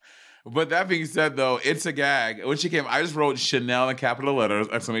 But that being said, though, it's a gag. When she came, I just wrote Chanel in capital letters,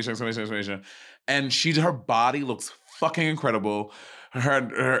 exclamation, exclamation, exclamation. And her body looks fucking incredible.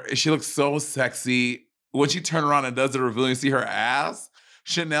 She looks so sexy. When she turned around and does the reveal, you see her ass.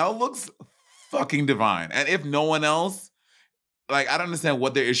 Chanel looks fucking divine. And if no one else, I don't understand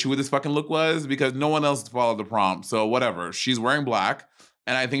what their issue with this fucking look was, because no one else followed the prompt. So whatever. She's wearing black,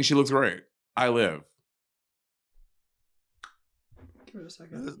 and I think she looks great. I live. Give it a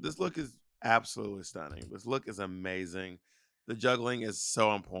second. This look is absolutely stunning. This look is amazing. The juggling is so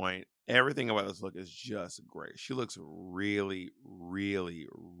on point. Everything about this look is just great. She looks really, really,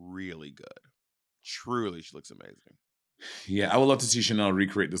 really good. Truly, she looks amazing. Yeah, I would love to see Chanel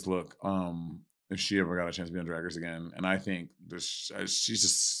recreate this look if she ever got a chance to be on Drag Race again. And I think it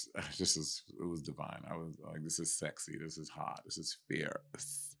was divine. I was like, this is sexy. This is hot. This is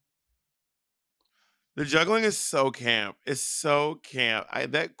fierce. The juggling is so camp. It's so camp.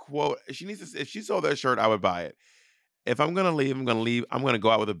 That quote, if she sold that shirt, I would buy it. if I'm gonna leave, I'm gonna leave. I'm gonna go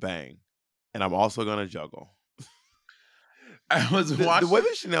out with a bang, and I'm also gonna juggle. I was watching the way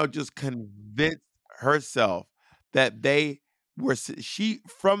that Chanel just convinced herself that they were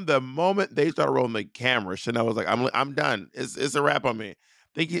from the moment they started rolling the camera, Chanel was like, I'm done. It's a wrap on me.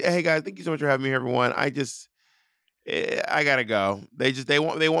 Thank you. Hey guys, thank you so much for having me here, everyone. I gotta go. They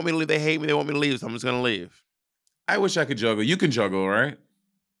want me to leave. They hate me. They want me to leave, so I'm just gonna leave. I wish I could juggle. You can juggle, right?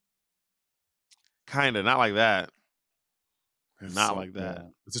 Kinda, not like that. It's not so like cool. that.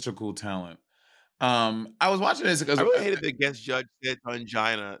 It's such a cool talent. I was watching this because I really hated the guest judge said to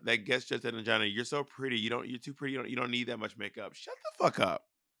Angina. That guest judge said to Angina, "You're so pretty. You're too pretty. You don't need that much makeup. Shut the fuck up.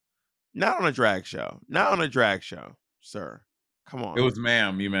 Not on a drag show. Not on a drag show, sir. Come on." It was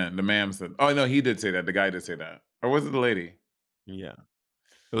ma'am. You meant the ma'am said. Oh no, he did say that. The guy did say that, or was it the lady? Yeah,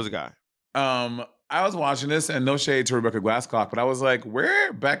 it was a guy. I was watching this, and no shade to Rebecca Glasscock, but I was like,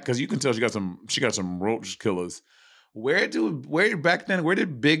 where back? Because you can tell she got some roach killers. Where did Bigfoot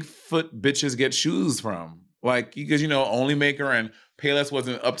bitches get shoes from? Like, because only Maker and Payless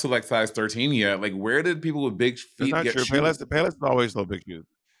wasn't up to like size 13 yet. Like, where did people with big feet get true. shoes? Payless has always sold big shoes.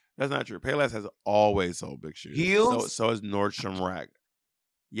 That's not true. Payless has always sold big shoes. Heels? So is Nordstrom Rack.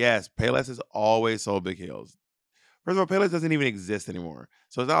 Yes, Payless has always sold big heels. First of all, Payless doesn't even exist anymore.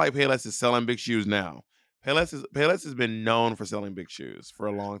 So it's not like Payless is selling big shoes now. Payless has been known for selling big shoes for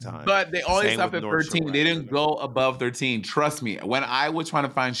a long time. But they only Same stopped with at Nordstrom 13. Rack. They didn't go above 13. Trust me. When I was trying to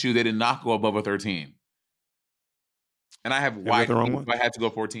find shoes, they did not go above a 13. And I have wide feet, so I had to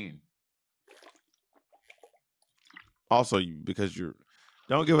go 14. Also, because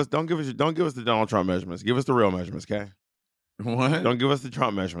don't give us the Donald Trump measurements. Give us the real measurements, okay? What? Don't give us the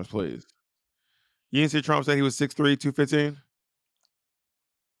Trump measurements, please. You didn't see Trump said he was 6'3", 215?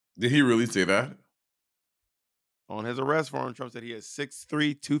 Did he really say that? On his arrest form, Trump said he is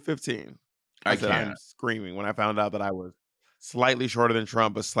 6'3", 215. I'm screaming when I found out that I was slightly shorter than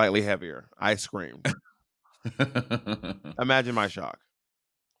Trump, but slightly heavier. I screamed. Imagine my shock.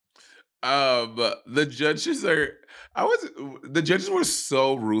 The judges were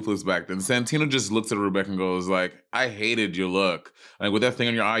so ruthless back then. Santino just looks at Rebecca and goes like, "I hated your look. Like with that thing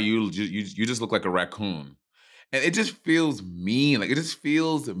on your eye, you just look like a raccoon." And it just feels mean. Like it just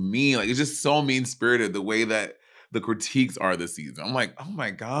feels mean. Like it's just so mean spirited the way that the critiques are this season. I'm like, oh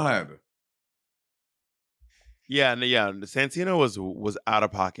my God. Yeah. Santino was out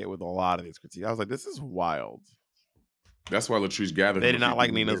of pocket with a lot of these critiques. I was like, this is wild. That's why Latrice gathered. They did not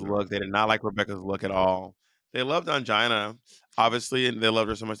like Nina's look. They did not like Rebecca's look at all. They loved Angina, obviously, and they loved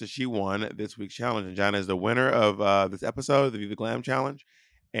her so much that she won this week's challenge. Angina is the winner of this episode, the Viva-Glam challenge,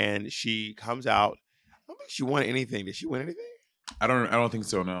 and she comes out. I don't think she won anything. Did she win anything? I don't think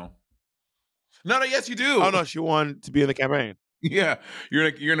so. No. Yes, you do. Oh no, she won to be in the campaign. Yeah, you're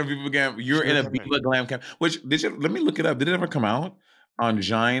in a Viva-Glam. You're in a Viva-Glam campaign. Which let me look it up. Did it ever come out?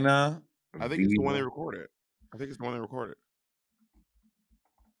 Angina. I think it's the one they recorded.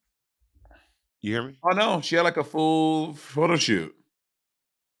 You hear me? Oh no, she had like a full photo shoot.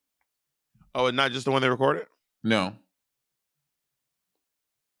 Oh, and not just the one they recorded? No.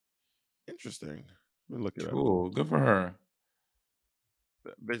 Interesting. Let me look it up. Cool. Good for her.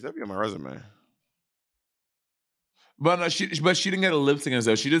 Bitch, that'd be on my resume. But no, she didn't get a lip sync and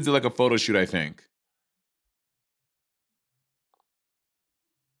stuff. She just did like a photo shoot, I think.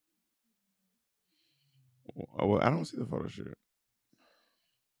 Oh, well, I don't see the photo shoot.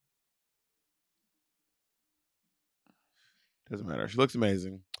 Doesn't matter. She looks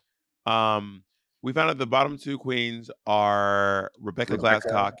amazing. We found out the bottom two queens are Rebecca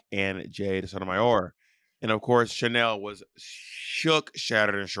Glasscock and Jade Sotomayor. And of course, Chanel was shook,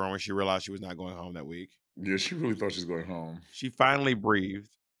 shattered, and shorn when she realized she was not going home that week. Yeah, she really thought she was going home. She finally breathed.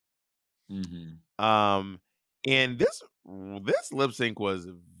 Mm-hmm. And this lip sync was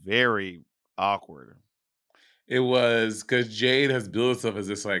very awkward. It was because Jade has built herself as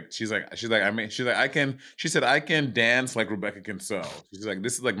this like she said I can dance like Rebecca can sew. She's like,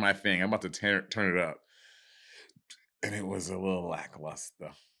 this is like my thing. I'm about to turn it up, and it was a little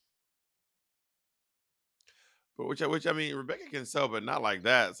lackluster. But which I mean, Rebecca can sew, but not like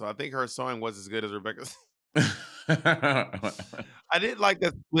that. So I think her sewing was as good as Rebecca's. I didn't like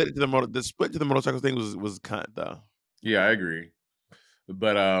that split to the split to the motorcycle thing was cunt though. Yeah, I agree.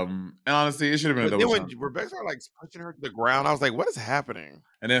 But and honestly, it should have been. But then when Rebecca started like pushing her to the ground, I was like, "What is happening?"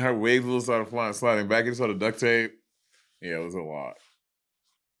 And then her waves started sliding back into the duct tape. Yeah, it was a lot.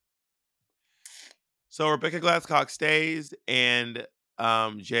 So Rebecca Glasscock stays, and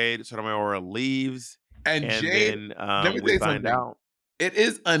Jade Sotomayor leaves, and Jade. Then we find out it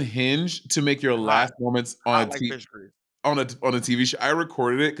is unhinged to make your last moments on a TV show. I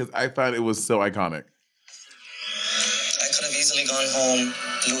recorded it because I found it was so iconic. gone home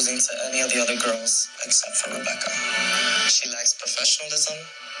losing to any of the other girls except for Rebecca. She lacks professionalism,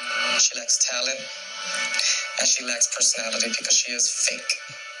 she lacks talent, and she lacks personality because she is fake.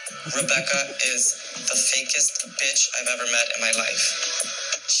 Rebecca is the fakest bitch I've ever met in my life.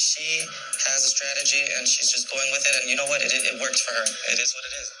 She has a strategy and she's just going with it, and you know what? It worked for her. It is what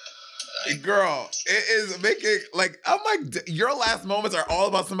it is. Girl, it is making, like, I'm like, your last moments are all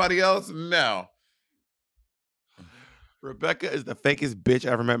about somebody else? No. Rebecca is the fakest bitch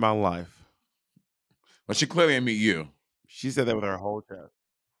I ever met in my life. But she clearly ain't meet you. She said that with her whole chest.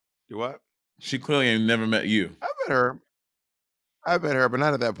 Do what? She clearly ain't never met you. I met her, but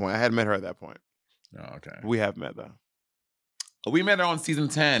not at that point. I hadn't met her at that point. Oh, okay. We have met, though. We met her on season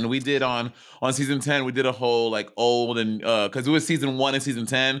 10. We did on season 10, we did a whole like old and because it was season 1 and season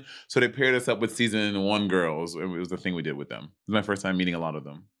 10. So they paired us up with season 1 girls. It was the thing we did with them. It was my first time meeting a lot of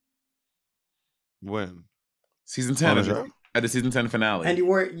them. When? Season 10 at the season 10 finale. And you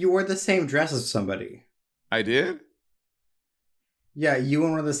wore the same dress as somebody. I did? Yeah, you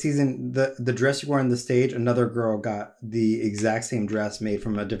wore the dress you wore on the stage, another girl got the exact same dress made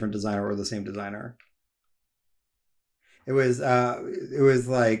from a different designer or the same designer. It was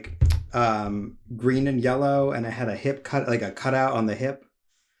like green and yellow, and it had a hip cut, like a cutout on the hip.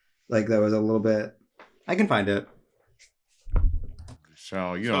 Like that was a little bit. I can find it.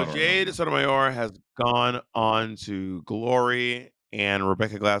 So Jade Sotomayor has gone on to Glory, and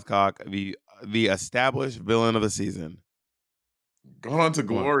Rebecca Glasscock, the established villain of the season. Gone on to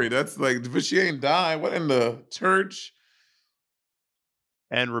Glory. That's like, but she ain't died. What in the church?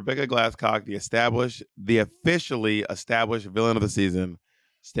 And Rebecca Glasscock, the officially established villain of the season,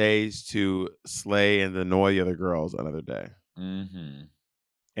 stays to slay and annoy the other girls another day. Mm-hmm.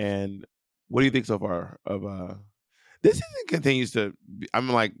 And what do you think so far of this season? Continues to be, I'm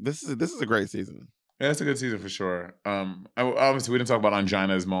like, this is a great season. Yeah, it's a good season for sure. Obviously we didn't talk about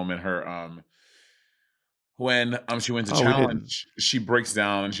Angina's moment. Her when she wins a challenge, she breaks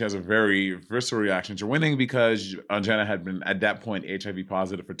down and she has a very visceral reaction to winning because Angina had been at that point HIV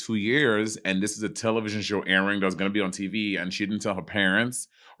positive for 2 years, and this is a television show airing that was going to be on TV, and she didn't tell her parents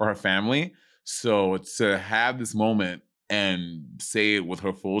or her family. So to have this moment and say it with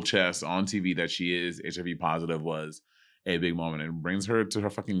her full chest on TV that she is HIV positive was a big moment. It brings her to her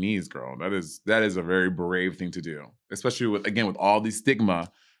fucking knees, girl. That is a very brave thing to do, especially with all the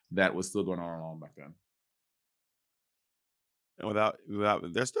stigma that was still going on back then. And without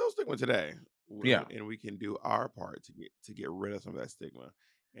there's still stigma today. Yeah. And we can do our part to get rid of some of that stigma.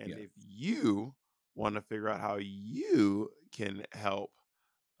 And if you want to figure out how you can help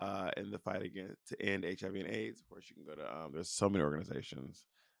in the fight to end HIV and AIDS, of course you can go to there's so many organizations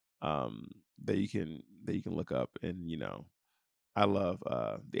that you can look up. And I love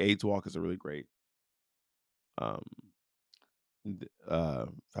the AIDS Walk is a really great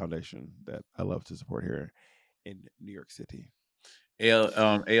foundation that I love to support here in New York City.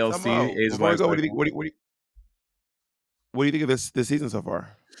 ALC. Before I go, what do you think of this season so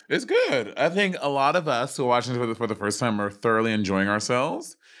far? It's good. I think a lot of us who are watching this for the first time are thoroughly enjoying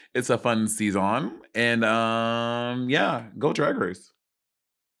ourselves. It's a fun season, and go Drag Race.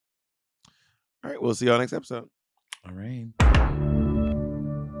 All right, we'll see y'all next episode. All right.